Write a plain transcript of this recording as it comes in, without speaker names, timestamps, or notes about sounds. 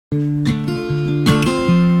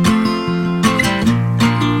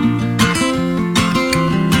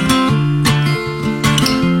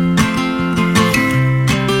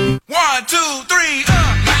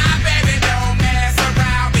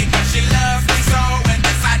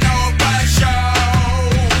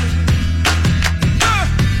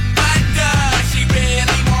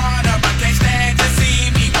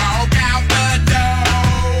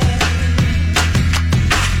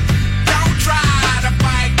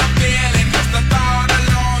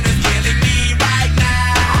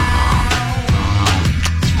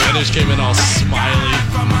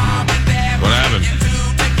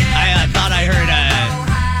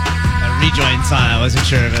wasn't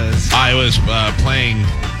sure if it was. I was playing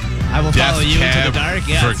I Will Death Follow You Into Cab the Dark.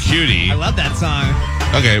 Yes. for Cutie. I love that song.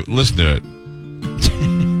 Okay, listen to it.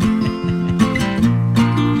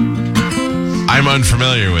 I'm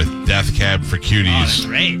unfamiliar with Death Cab for Cutie's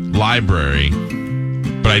library,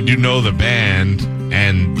 but I do know the band,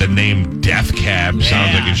 and the name Death Cab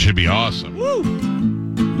sounds like it should be awesome. Woo!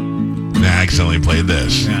 And I accidentally played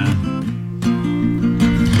this. Yeah.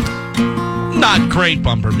 Not great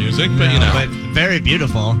bumper music, but but very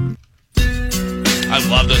beautiful. I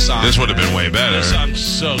love this song. This would have been way better. This song's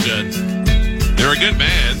so good. They're a good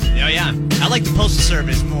band. Oh, yeah. I like the Postal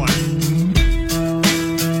Service more.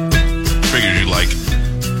 Figured you like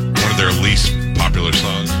one of their least popular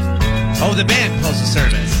songs. Oh, the band Postal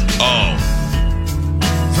Service. Oh.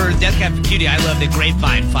 For Death Cab for Cutie, I love the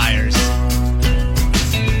Grapevine Fires.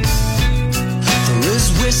 There is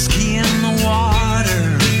whiskey in the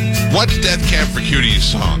water. What's Death Cab for Cutie's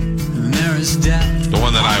song? And there is death. The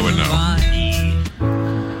one that I would know.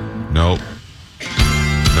 Nope.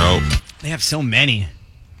 Nope. They have so many.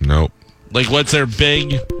 Nope. Like, what's their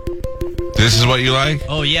big... This is what you like?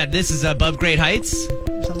 Oh, yeah. This is Above Great Heights.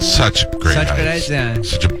 Such great heights. Yeah.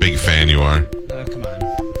 Such a big fan you are. Oh, come on.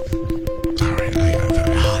 All right, I got that.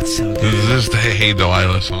 Oh, it's so good. Is this the Hey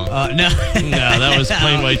Delilah song? No. No, that was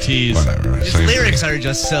Plain White Tees. Whatever. His Same lyrics thing. are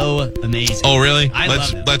just so amazing. Oh, really? I love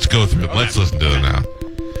them. Let's go through it. Let's listen to it now.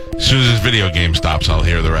 As soon as this video game stops, I'll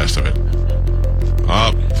hear the rest of it.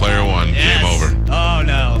 Oh, player one. Yes. Game over. Oh,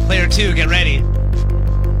 no. Player two, get ready.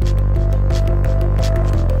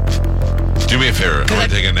 Do me a favor. I want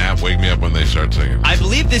to take a nap. Wake me up when they start singing. I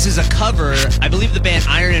believe this is a cover. I believe the band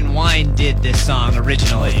Iron and Wine did this song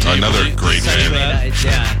originally. Another great Such band. great eyes,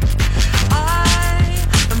 yeah.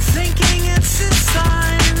 I'm thinking it's a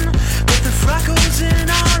sign, but the freckles in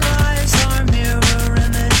our eyes are mirror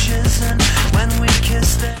images, and when we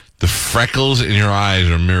kiss them. The freckles in your eyes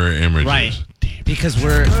are mirror images. Right. Because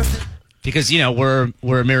we're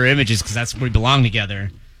mirror images because that's where we belong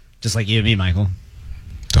together. Just like you and me, Michael.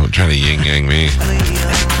 Don't try to yin-yang me. I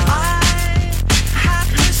have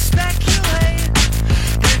to speculate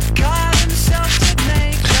that God himself did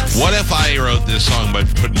make us. What if I wrote this song but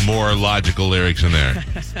put more logical lyrics in there?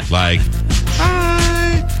 Like,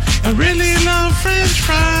 I really love French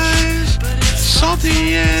fries,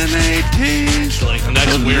 salty and they taste Like the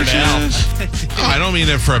next Weird Al. delicious. Oh, I don't mean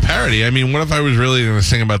it for a parody. I mean, what if I was really going to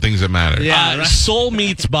sing about things that matter? Yeah. Right. Soul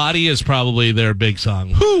Meets Body is probably their big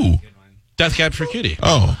song. Who? Death Cab for Cutie.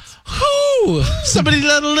 Oh. Who? Somebody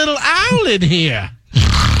let a little owl in here.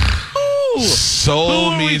 Who? Soul Who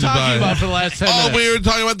were we means talking body. about for the last 10 Oh, minutes? we were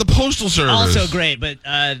talking about the Postal Service. Also great, but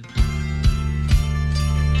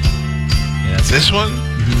This one?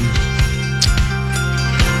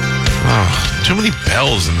 Oh, too many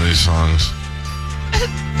bells in these songs.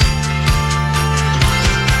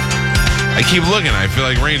 I keep looking. I feel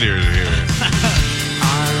like reindeers are here.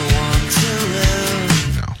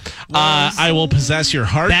 I Will Possess Your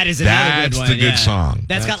Heart. that is another That's good one. the good yeah. song.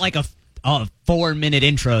 That's got like a 4-minute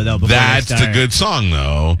intro though. Before That's they the start. good song,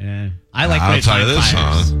 though. Yeah. I like Outside of Grapevine this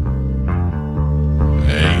Fires. song.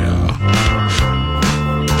 There you go.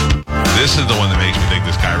 This is the one that makes me think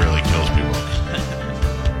this guy really kills people.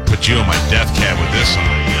 Put you in my death cab with this song.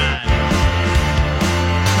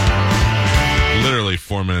 Literally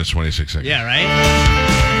 4 minutes, 26 seconds. Yeah, right?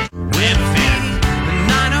 I am a fan.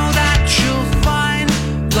 And I know that you'll find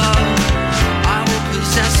love. I will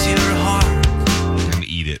possess your heart. And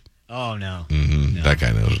eat it. Oh, no. Mm-hmm. That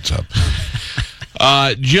guy knows what's up.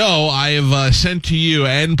 Joe, I have sent to you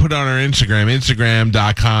and put on our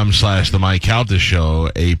Instagram.com/the Mike Calta Show,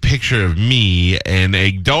 a picture of me and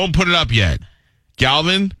don't put it up yet.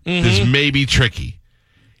 Galvin, this may be tricky.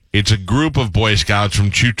 It's a group of Boy Scouts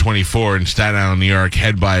from Troop 24 in Staten Island, New York,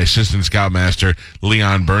 head by Assistant Scoutmaster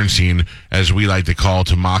Leon Bernstein, as we like to call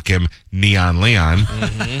to mock him, Neon Leon.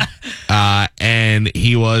 And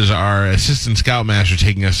he was our Assistant Scoutmaster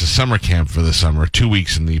taking us to summer camp for the summer, 2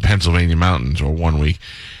 weeks in the Pennsylvania mountains, or 1 week.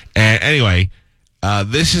 And anyway,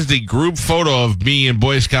 this is the group photo of me and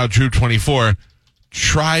Boy Scout Troop 24.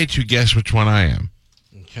 Try to guess which one I am.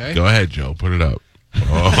 Okay. Go ahead, Joe. Put it up.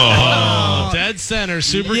 Oh, dead center.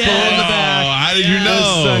 Super cool in the back. How did you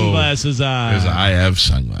know? Those sunglasses on. Because I have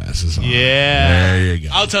sunglasses on. Yeah. There you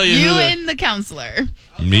go. I'll tell you You who and the counselor.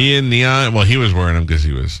 Me and Neon. Well, he was wearing them because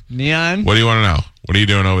he was. Neon? What do you want to know? What are you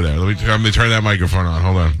doing over there? Let me turn that microphone on.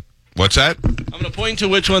 Hold on. What's that? I'm going to point to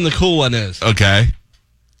which one the cool one is. Okay.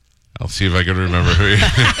 I'll see if I can remember who you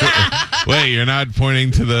Wait, you're not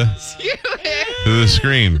pointing to the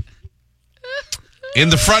screen. In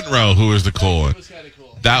the front row, who was the cool one?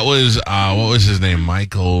 That was, what was his name?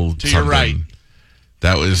 Michael To your something. right.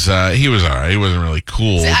 That was he was all right. He wasn't really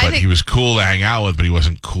cool, but he was cool to hang out with. But he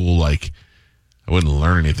wasn't cool. Like I wouldn't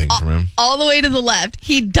learn anything from him. All the way to the left.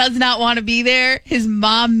 He does not want to be there. His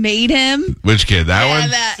mom made him. Which kid? That one?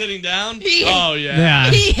 That. Sitting down? Yeah. Yeah.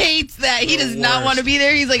 He hates that. He does not want to be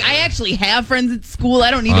there. He's like, I actually have friends at school. I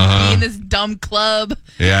don't need to be in this dumb club.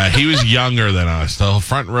 Yeah, he was younger than us. The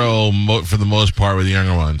front row, for the most part, were the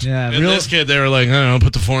younger ones. Yeah, and this kid, they were like, I don't know,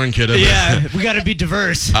 put the foreign kid in there. Yeah, we got to be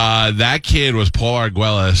diverse. That kid was Paul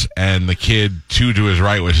Arguelles, and the kid two to his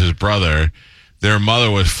right was his brother. Their mother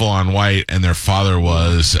was full on white, and their father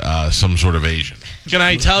was some sort of Asian. Can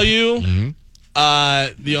I tell you,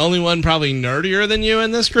 the only one probably nerdier than you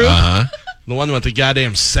in this group? The one with the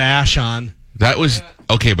goddamn sash on. That was,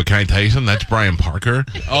 okay, but can I tell you something? That's Brian Parker.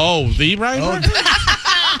 Oh, the Brian Parker?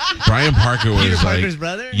 Brian Parker was Peter like... Parker's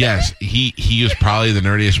brother? Yes, he was probably the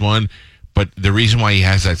nerdiest one, but the reason why he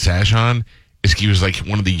has that sash on is he was like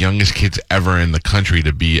one of the youngest kids ever in the country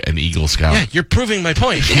to be an Eagle Scout. Yeah, you're proving my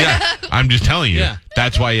point. Yeah, I'm just telling you. Yeah.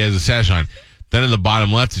 That's why he has a sash on. Then in the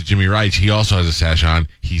bottom left is Jimmy Rice. He also has a sash on.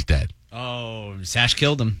 He's dead. Oh, Sash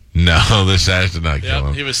killed him. No, the sash did not kill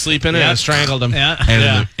him. He was sleeping and strangled him. Yeah.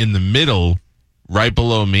 And in the middle, right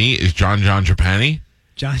below me, is John Trapani.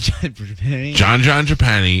 John Trapani. John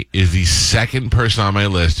Trapani is the second person on my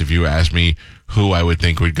list if you ask me who I would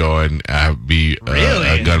think would go and be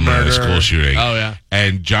a gunman at a school shooting. Oh, yeah.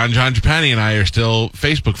 And John Trapani and I are still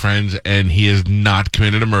Facebook friends, and he has not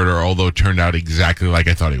committed a murder, although it turned out exactly like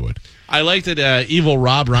I thought he would. I like that evil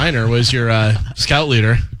Rob Reiner was your scout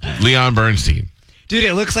leader. Leon Bernstein. Dude,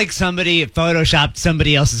 it looks like somebody photoshopped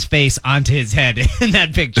somebody else's face onto his head in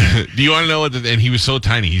that picture. Do you want to know what? And he was so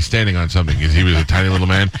tiny. He's standing on something because he was a tiny little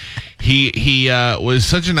man. He was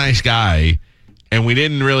such a nice guy, and we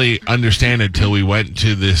didn't really understand it till we went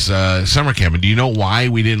to this summer camp. And do you know why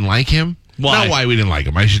we didn't like him? Why? Not why we didn't like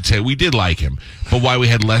him. I should say we did like him, but why we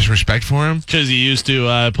had less respect for him? Because you used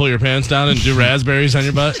to pull your pants down and do raspberries on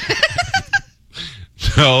your butt.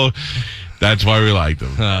 So that's why we liked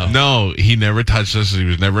him. Oh. No, he never touched us. He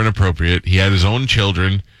was never inappropriate. He had his own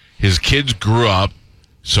children. His kids grew up,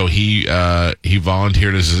 so he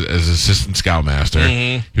volunteered as assistant scoutmaster.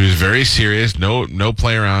 Mm-hmm. He was very serious, no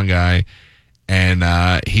play around guy,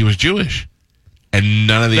 and he was Jewish. And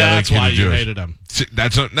none of the other kids were Jewish.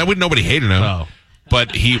 That's why you hated him. Nobody hated him. Oh.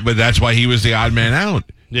 But that's why he was the odd man out.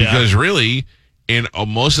 Yeah. Because really,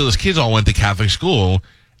 most of those kids all went to Catholic school.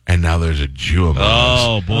 And now there's a Jew among us.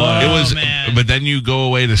 Oh, boy. It was, man. but then you go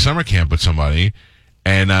away to summer camp with somebody,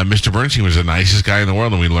 and Mr. Bernstein was the nicest guy in the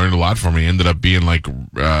world, and we learned a lot from him. He ended up being like,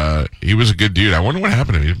 he was a good dude. I wonder what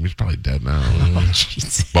happened to him. He's probably dead now.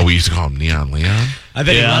 Jeez. But we used to call him Neon Leon. I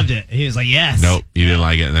bet he Yeah. loved it. He was like, yes. Nope, he didn't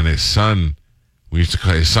like it. And then his son,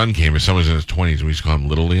 his son came. His son was in his 20s, and we used to call him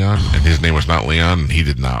Little Leon. And his name was not Leon, and he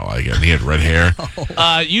did not like it. And he had red hair.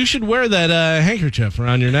 You should wear that handkerchief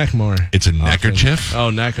around your neck more. It's a neckerchief. Oh,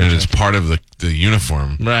 neckerchief. And it's part of the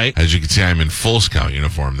uniform. Right. As you can see, I'm in full scout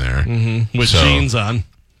uniform there. Mm-hmm. With So- jeans on.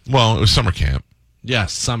 Well, it was summer camp.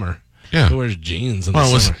 Yes, summer. Yeah. Who wears jeans in the Well,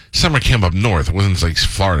 it was summer? summer camp up north. It wasn't like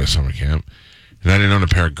Florida summer camp. And I didn't own a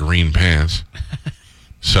pair of green pants.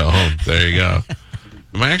 So, there you go.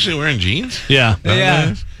 Am I actually wearing jeans? Yeah.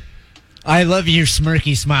 Yeah. I love your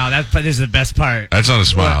smirky smile. That is the best part. That's not a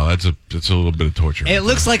smile. That's a little bit of torture. It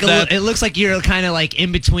looks like it looks like you're kind of like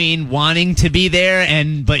in between wanting to be there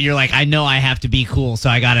but you're like, I know I have to be cool, so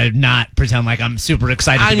I gotta not pretend like I'm super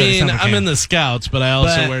excited. To I go to mean, summer I'm camp. in the Scouts, but I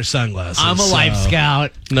also But wear sunglasses. I'm a life so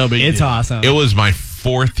scout. No big It's deal. awesome. It was my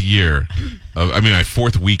fourth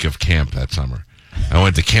week of camp that summer. I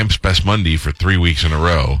went to Camp's Best Monday for 3 weeks in a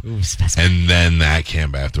row. Ooh, special. And then that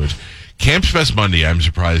camp afterwards. Camp's Best Monday, I'm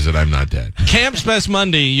surprised that I'm not dead. Camp's Best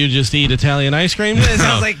Monday, you just eat Italian ice cream? It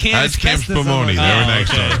sounds like Camp's That's Camp's Best Pomoni. They were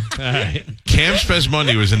next door. All right. Camp's Best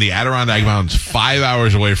Monday was in the Adirondack Mountains, 5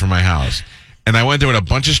 hours away from my house. And I went there with a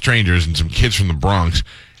bunch of strangers and some kids from the Bronx,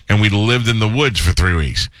 and we lived in the woods for 3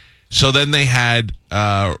 weeks. So then they had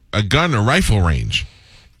a rifle range.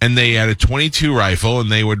 And they had a .22 rifle,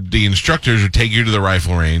 and the instructors would take you to the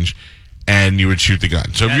rifle range, and you would shoot the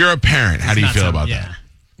gun. So if you're a parent, how do you feel about that?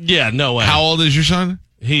 Yeah, no way. How old is your son?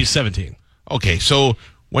 He's 17. Okay, so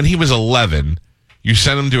when he was 11, you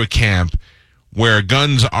sent him to a camp where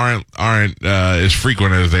guns aren't as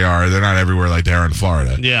frequent as they are. They're not everywhere like they are in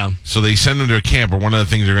Florida. Yeah. So they send him to a camp where one of the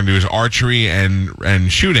things they're going to do is archery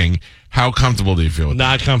and shooting. How comfortable do you feel with that?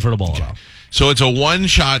 Not comfortable at all. So it's a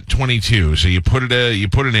one-shot .22. So you put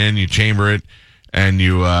it in, you chamber it, and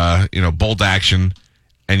you bolt action,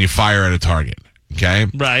 and you fire at a target. Okay.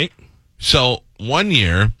 Right. So one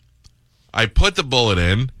year, I put the bullet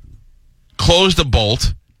in, closed the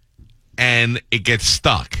bolt, and it gets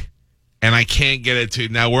stuck. and I can't get it to.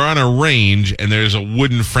 Now we're on a range, and there's a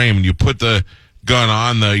wooden frame, and you put the gun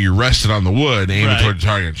on you rest it on the wood, aim it toward the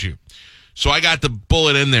target, and shoot. So I got the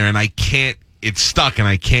bullet in there, and I can't. It's stuck, and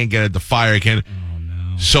I can't get it to fire. I can't. Oh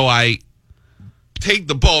no! So I take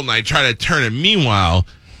the bolt and I try to turn it. Meanwhile,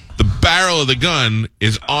 the barrel of the gun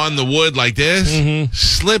is on the wood like this,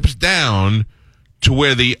 slips down to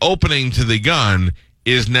where the opening to the gun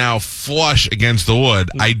is now flush against the wood.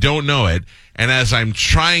 I don't know it. And as I'm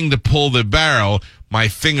trying to pull the barrel, my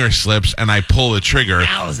finger slips and I pull the trigger,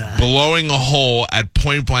 Yowza. blowing a hole at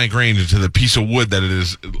point blank range into the piece of wood that it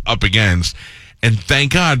is up against. And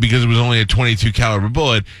thank God, because it was only a .22 caliber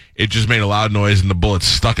bullet, it just made a loud noise and the bullet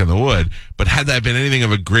stuck in the wood. But had that been anything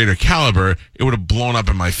of a greater caliber, it would have blown up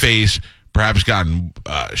in my face, perhaps gotten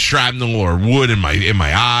shrapnel or wood in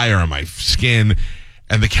my eye or in my skin.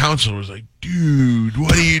 And the counselor was like, "Dude,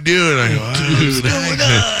 what are you doing?" I go,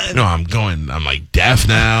 "Dude, I'm like deaf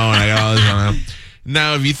now, and I got all this on.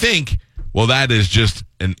 Now, if you think, well, that is just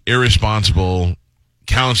an irresponsible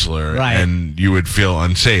counselor, Right. and you would feel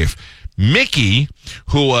unsafe. Mickey,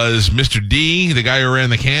 who was Mr. D, the guy who ran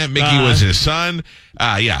the camp, Mickey was his son.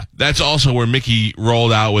 Yeah, that's also where Mickey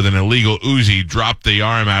rolled out with an illegal Uzi, dropped the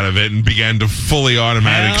arm out of it, and began to fully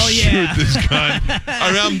automatic Hell yeah. shoot this gun.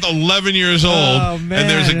 I'm 11 years old, Oh, and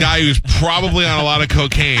there's a man. guy who's probably on a lot of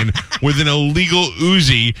cocaine with an illegal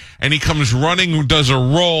Uzi, and he comes running, does a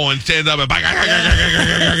roll, and stands up and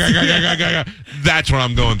that's what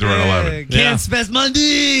I'm going through at 11. Can't spend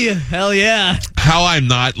Monday. Hell yeah. How I'm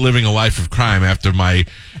not living a life of crime after my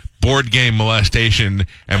board game molestation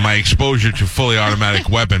and my exposure to fully automatic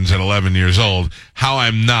weapons at 11 years old, how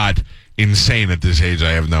I'm not insane at this age,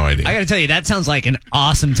 I have no idea. I got to tell you, that sounds like an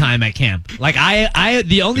awesome time at camp. Like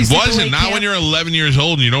the only Was sleepaway it not camp- when you're 11 years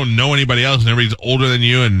old and you don't know anybody else and everybody's older than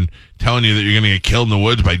you and telling you that you're going to get killed in the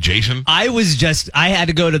woods by Jason? I had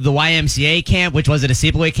to go to the YMCA camp, which was at a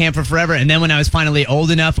sleepaway camp for forever. And then when I was finally old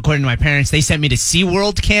enough, according to my parents, they sent me to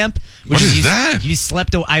SeaWorld camp. What is that? I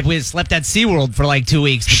slept at SeaWorld for like 2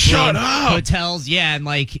 weeks. between Shut up. Hotels, yeah. And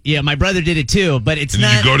my brother did it too, but it's Did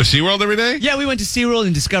not. you go to SeaWorld every day? Yeah, we went to SeaWorld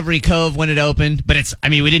and Discovery Cove when it opened, but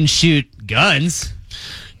we didn't shoot guns.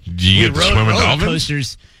 Did you get to We rode swim with roller dolphins?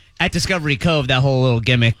 coasters at Discovery Cove, that whole little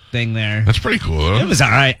gimmick thing there. That's pretty cool, though. It was all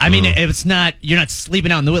right. I mean, it's not, you're not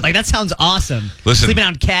sleeping out in the woods. Like, that sounds awesome. Listen, sleeping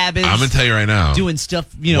out in cabins. I'm going to tell you right now. Doing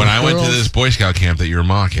stuff, when I went to girls. this Boy Scout camp that you're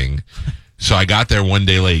mocking, so I got there one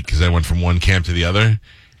day late because I went from one camp to the other,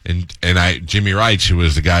 and Jimmy Wright, who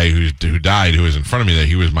was the guy who died, who was in front of me, that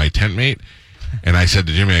he was my tent mate, and I said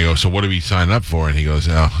to Jimmy, I go, "So what are we signing up for?" And he goes,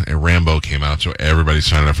 "Oh, Rambo came out, so everybody's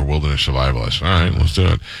signing up for Wilderness Survival." I said, "All right, let's do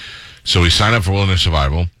it." So we signed up for Wilderness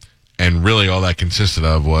Survival, and really all that consisted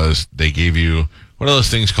of was they gave you, what are those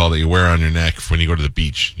things called that you wear on your neck when you go to the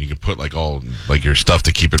beach? You can put all your stuff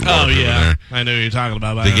to keep it waterproof in there. I know what you're talking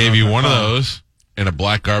about. but I They don't gave know you what one they're of called. those in a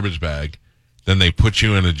black garbage bag. Then they put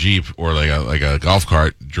you in a Jeep or like a golf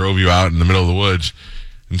cart, drove you out in the middle of the woods,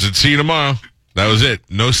 and said, "See you tomorrow." That was it.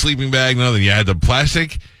 No sleeping bag, nothing. You had the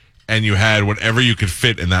plastic, and you had whatever you could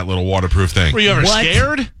fit in that little waterproof thing. Were you ever What?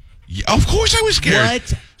 scared? Yeah, of course I was scared.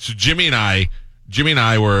 What? So Jimmy and I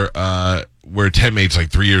were tent mates like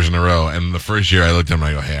 3 years in a row, and the first year I looked at him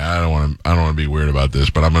and I go, "Hey, I don't want to be weird about this,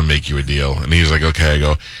 but I'm gonna make you a deal." And he's like, "Okay." I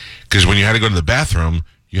go, because when you had to go to the bathroom,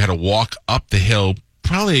 you had to walk up the hill,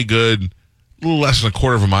 probably a little less than a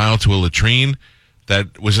quarter of a mile to a latrine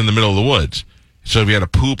that was in the middle of the woods. So if you had to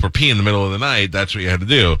poop or pee in the middle of the night, that's what you had to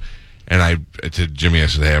do. And I told Jimmy, I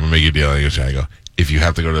said, "Hey, I'm gonna make you a deal." And I go, "If you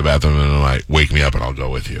have to go to the bathroom in the night, wake me up and I'll go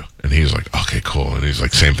with you." And he's like, "Okay, cool." And he's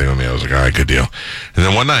like, "Same thing with me." I was like, "All right, good deal." And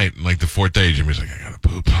then one night, like the fourth day, Jimmy's like, "I gotta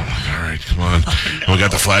poop." I'm like, "All right, come on." And we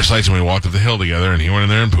got the flashlights and we walked up the hill together, and he went in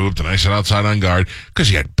there and pooped, and I sat outside on guard because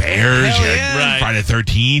you had bears, Hell you had yeah. Right. Friday the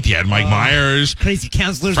 13th, you had Mike Myers, Crazy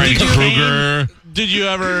counselors. Freddy with cocaine. Krueger.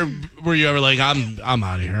 Were you ever like, I'm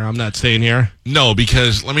out of here. I'm not staying here. No,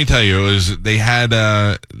 because let me tell you,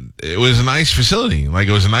 it was a nice facility. Like,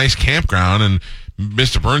 it was a nice campground, and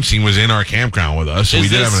Mr. Bernstein was in our campground with us, so Is we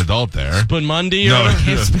did this have an adult there. Spun Monday? No, Or no,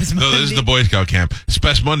 Spes no, this is Monday? the Boy Scout camp.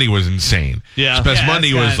 Spes Monday was insane. Yeah. Spes Yeah,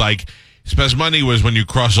 Monday that's was got- like, Spes Monday was when you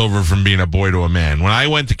cross over from being a boy to a man. When I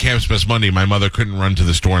went to Camp Spes Monday, my mother couldn't run to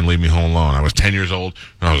the store and leave me home alone. I was 10 years old,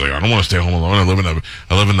 and I was like, I don't want to stay home alone. I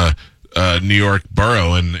live in the New York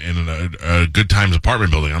borough in a Good Times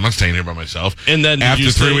apartment building. I'm not staying here by myself. And then did after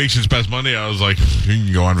you 3 stay- weeks in Spes Monday, I was like, you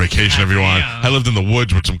can go on vacation if you want. Damn. I lived in the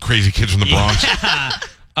woods with some crazy kids from the Bronx.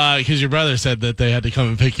 Because your brother said that they had to come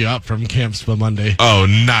and pick you up from Camp Spa Monday. Oh,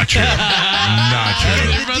 not true. Not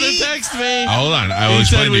true. Your brother texted me. Hold on. I will He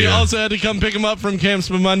said explain to we you. also had to come pick him up from Camp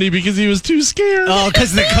Spa Monday because he was too scared. Oh,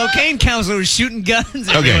 because the cocaine counselor was shooting guns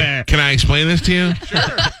everywhere. Okay, can I explain this to you? Sure.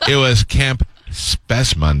 It was Camp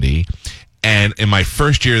Spes Monday, and in my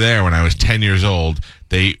first year there, when I was 10 years old,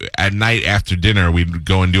 they at night after dinner we'd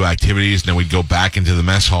go and do activities, and then we'd go back into the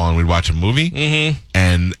mess hall and we'd watch a movie. Mm-hmm.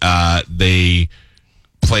 And they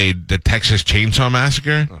played the Texas Chainsaw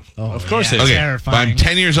Massacre. Of course yeah. it is. Okay, Terrifying. but I'm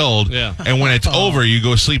 10 years old, Yeah. and when it's over, you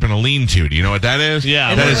go sleep in a lean-to. Do you know what that is?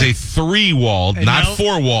 Yeah. That is a 3-walled, not no.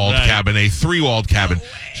 4-walled Right. cabin, a 3-walled cabin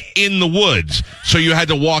in the woods. So you had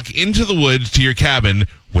to walk into the woods to your cabin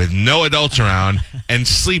with no adults around and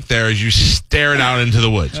sleep there as you stared out into the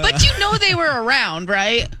woods. But you know they were around,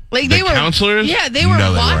 right? Like The they were counselors? Yeah, they were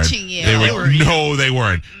No, they watching weren't. you. No, they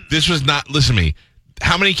weren't. This was not. Listen to me.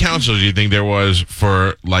 How many counselors do you think there was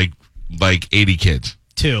for like 80 kids?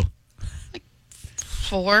 2.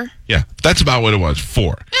 4. Yeah, that's about what it was.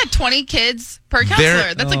 4. Yeah, 20 kids per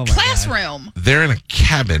counselor. That's Oh a my classroom. They're in a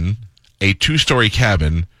cabin, a 2-story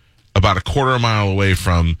cabin, about a quarter mile away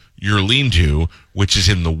from your lean-to, which is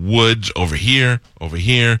in the woods over here, over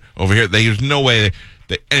here, over here. There's no way.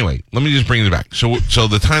 Anyway, let me just bring it back. So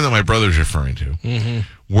the time that my brother's referring to,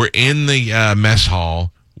 we're in the mess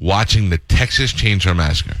hall watching the Texas Chainsaw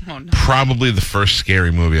Massacre. Oh, no. Probably the first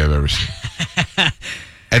scary movie I've ever seen.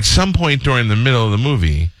 At some point during the middle of the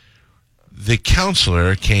movie, the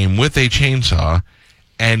counselor came with a chainsaw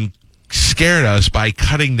and scared us by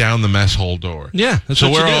cutting down the mess hall door. Yeah, that's so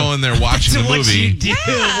what we're you do. all in there watching the That's what movie, you do.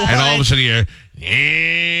 and all of a sudden you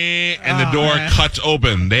hear, and the door man. cuts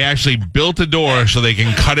open. They actually built a door so they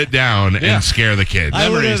can cut it down Yeah. and scare the kids. I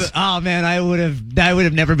would Memories. have. Oh man, I would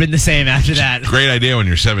have never been the same after that. Great idea when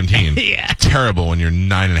you're 17. Yeah. Terrible when you're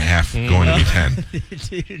 9.5 going to be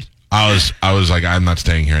 10. Dude. I was like, I'm not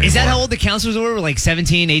staying here anymore. Is that how old the counselors were? Like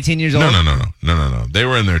 17, 18 years old? No. They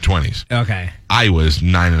were in their 20s. Okay. I was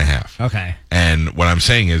 9.5. Okay. And what I'm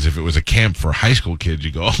saying is, if it was a camp for high school kids,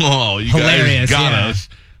 you go, oh, you guys Hilarious, got yeah. us.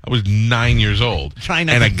 I was 9 years old. Trying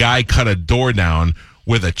not and to- a guy cut a door down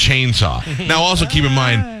with a chainsaw. Now, also keep in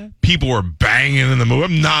mind, people were banging in the movie.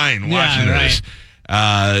 I'm 9 watching this.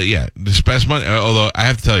 This best month. Although I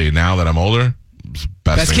have to tell you, now that I'm older, it's the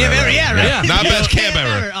best thing camp that ever, yeah, right. Yeah, not Yeah. best camp Camp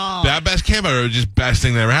ever. ever, oh. Not best camp ever. Just best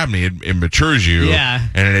thing that ever happened to me. It matures you. Yeah.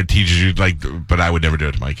 And it teaches you, but I would never do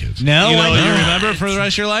it to my kids. No, You know why what you not? remember for the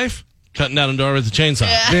rest of your life? Cutting down a door with a chainsaw.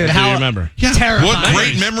 Yeah. Dude, That's what how- you remember. Yeah. Terrifying. What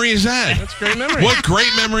great memory is that? That's a great memory. What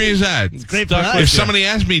great memory is that? Great for Stuck us. with If somebody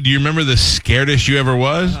asked me, do you remember the scaredest you ever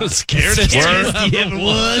was? Scaredest Scariest you you ever ever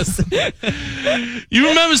was. was. You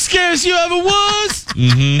remember scaredest you ever was?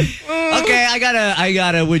 Okay, I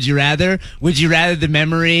gotta. Would you rather? Would you rather the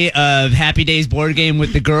memory of Happy Days board game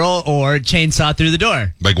with the girl or chainsaw through the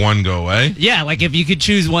door? Like one go away? Yeah, like if you could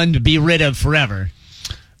choose one to be rid of forever.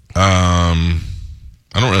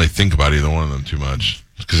 I don't really think about either one of them too much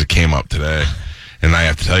because it came up today. And I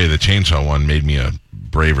have to tell you, the chainsaw one made me a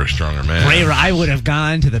braver, stronger man. Braver, I would have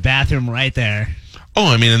gone to the bathroom right there. Oh,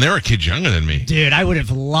 I mean, and there were kids younger than me. Dude, I would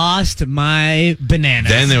have lost my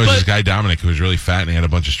bananas. Then there was this guy, Dominic, who was really fat and he had a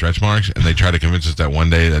bunch of stretch marks. And they tried to convince us that one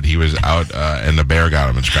day that he was out and the bear got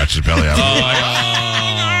him and scratched his belly out.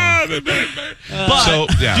 But So,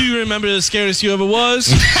 yeah. do you remember the scariest you ever was?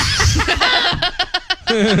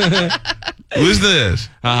 Listen to this.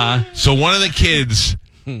 So one of the kids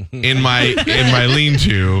in my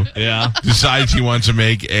lean-to Yeah. decides he wants to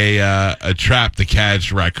make a trap to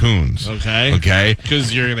catch raccoons. Okay. Okay.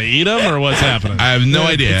 Because you're gonna eat them, or what's happening? I have no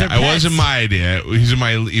idea. they're It wasn't pets. my idea.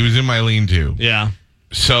 He was in my lean-to. Yeah.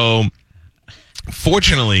 So,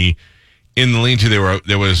 fortunately, in the lean-to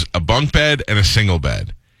there was a bunk bed and a single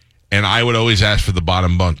bed, and I would always ask for the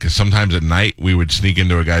bottom bunk because sometimes at night we would sneak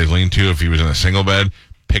into a guy's lean-to if he was in a single bed,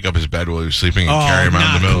 pick up his bed while he was sleeping, and carry him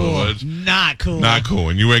out in the middle of the woods. Not cool. Not cool.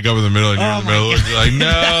 And you wake up in the middle and you're Oh in the middle of the woods, you're like,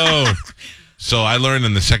 no. So I learned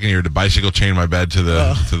in the second year to bicycle chain my bed to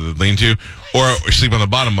the lean-to, or sleep on the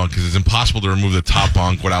bottom bunk because it's impossible to remove the top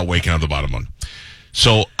bunk without waking up the bottom bunk.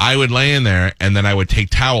 So I would lay in there, and then I would take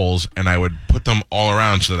towels and I would put them all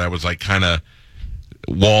around so that I was like kind of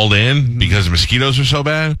walled in because the mosquitoes were so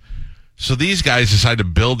bad. So these guys decide to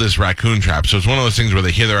build this raccoon trap. So it's one of those things where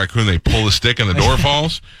they hear the raccoon, they pull the stick, and the door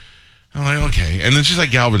falls. I'm like, okay. And it's just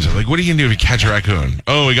like Galvin said, like, what are you going to do if you catch a raccoon?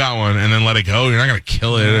 Oh, we got one, and then let it go. You're not going to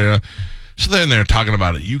kill it. So then they're talking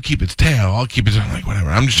about it. You keep its tail. I'll keep its. I'm like, whatever.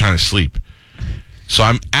 I'm just trying to sleep. So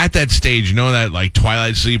I'm at that stage, you know that like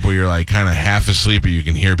twilight sleep where you're like kind of half asleep, but you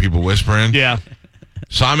can hear people whispering? Yeah.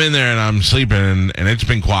 So I'm in there and I'm sleeping, and it's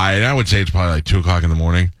been quiet. I would say it's probably like 2 o'clock in the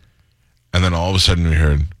morning. and then all of a sudden we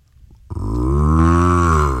heard.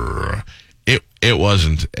 It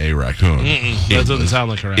wasn't a raccoon. That doesn't sound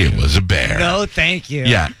like a raccoon. It was a bear. No, thank you.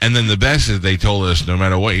 Yeah, and then the best is they told us no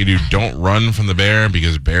matter what you do, don't run from the bear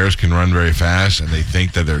because bears can run very fast and they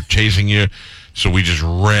think that they're chasing you. So we just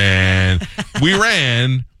ran. We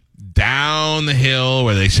ran down the hill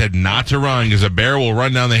where they said not to run because a bear will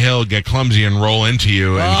run down the hill, get clumsy, and roll into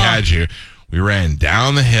you and catch you. We ran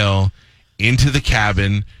down the hill into the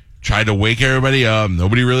cabin. Tried to wake everybody up.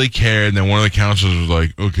 Nobody really cared. And then one of the counselors was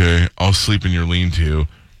like, okay, I'll sleep in your lean-to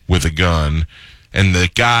with a gun. And the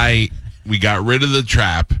guy, we got rid of the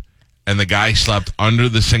trap, and the guy slept under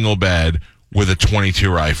the single bed with a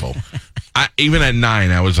 .22 rifle. Even at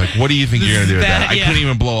 9, I was like, what do you think you're going to do with that? I couldn't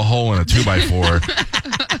even blow a hole in a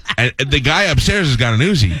 2x4. And the guy upstairs has got an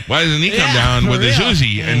Uzi. Why doesn't he come down with his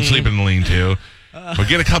Uzi and sleep in the lean-to? But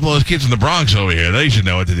get a couple of those kids in the Bronx over here. They should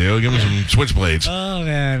know what to do. Give them some switchblades. Oh,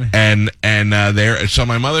 man. And so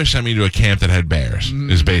my mother sent me to a camp that had bears,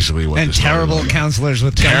 is basically what And this story terrible was. counselors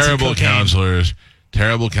with guns and Terrible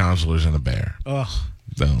cocaine. counselors and a bear. Oh.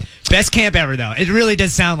 So, Best camp ever, though. It really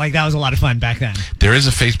does sound like that was a lot of fun back then. there is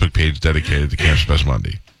a Facebook page dedicated to Camp Spes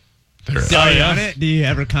Monday. There is. Are you yeah? on it? Do you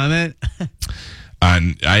ever comment? I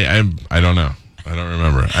don't know. I don't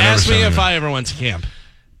remember. Ask me if I ever went to camp.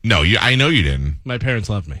 No, I know you didn't. My parents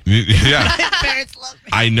loved me. Yeah, Parents love me.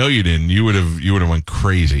 I know you didn't. You would have went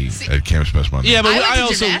crazy at Camp Spes Monday. Yeah, but I went to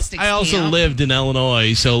also gymnastics camp. lived in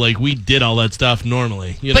Illinois, so like we did all that stuff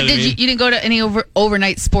normally. You know But what I mean? you didn't go to any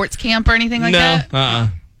overnight sports camp or anything like No. that?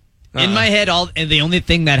 In my head, the only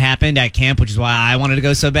thing that happened at camp, which is why I wanted to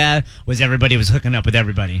go so bad, was everybody was hooking up with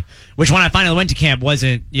everybody. Which when I finally went to camp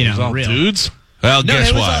wasn't, It was all real. dudes. Well, No, guess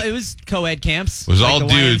it was what? it was co-ed camps. It was Like all the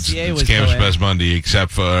dudes. YMCA It's was Camp co-ed. Spes Monday,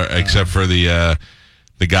 except for the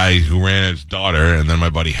guy who ran his daughter, and then my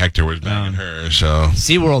buddy Hector was banging her. So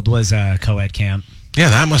SeaWorld was a co-ed camp. yeah,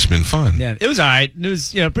 that must have been fun. Yeah, it was all right. It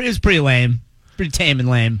was it was pretty lame, pretty tame and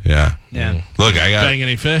lame. Yeah. Yeah. Look, I got Bang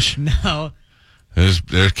any fish? No, there's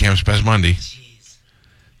Camp Spes Monday.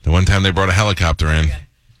 The one time they brought a helicopter in.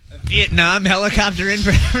 Vietnam helicopter in for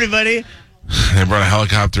everybody. They brought a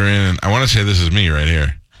helicopter in, and I want to say this is me right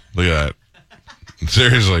here. Look at that.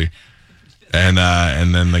 Seriously. And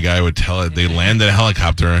then the guy would tell it. They landed a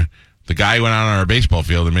helicopter. The guy went out on our baseball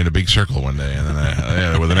field and made a big circle one day, and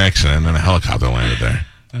then with an accident, and then a helicopter landed there.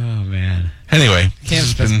 Oh man. Anyway, Camp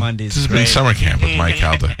Spes Monday this is has been great. summer camp with Mike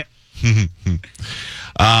Calta.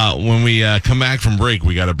 When we come back from break,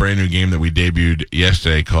 we got a brand new game that we debuted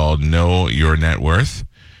yesterday called Know Your Net Worth.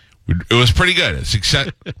 It was pretty good. It's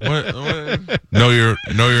what? Know your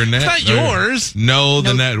net. It's not yours. Know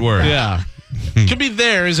the net worth. Yeah. Could be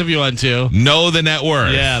theirs if you want to. Know the net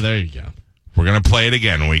worth. Yeah, there you go. We're gonna play it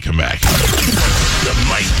again when we come back. The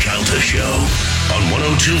Mike Calta Show on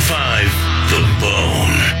 102.5 The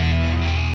Bone.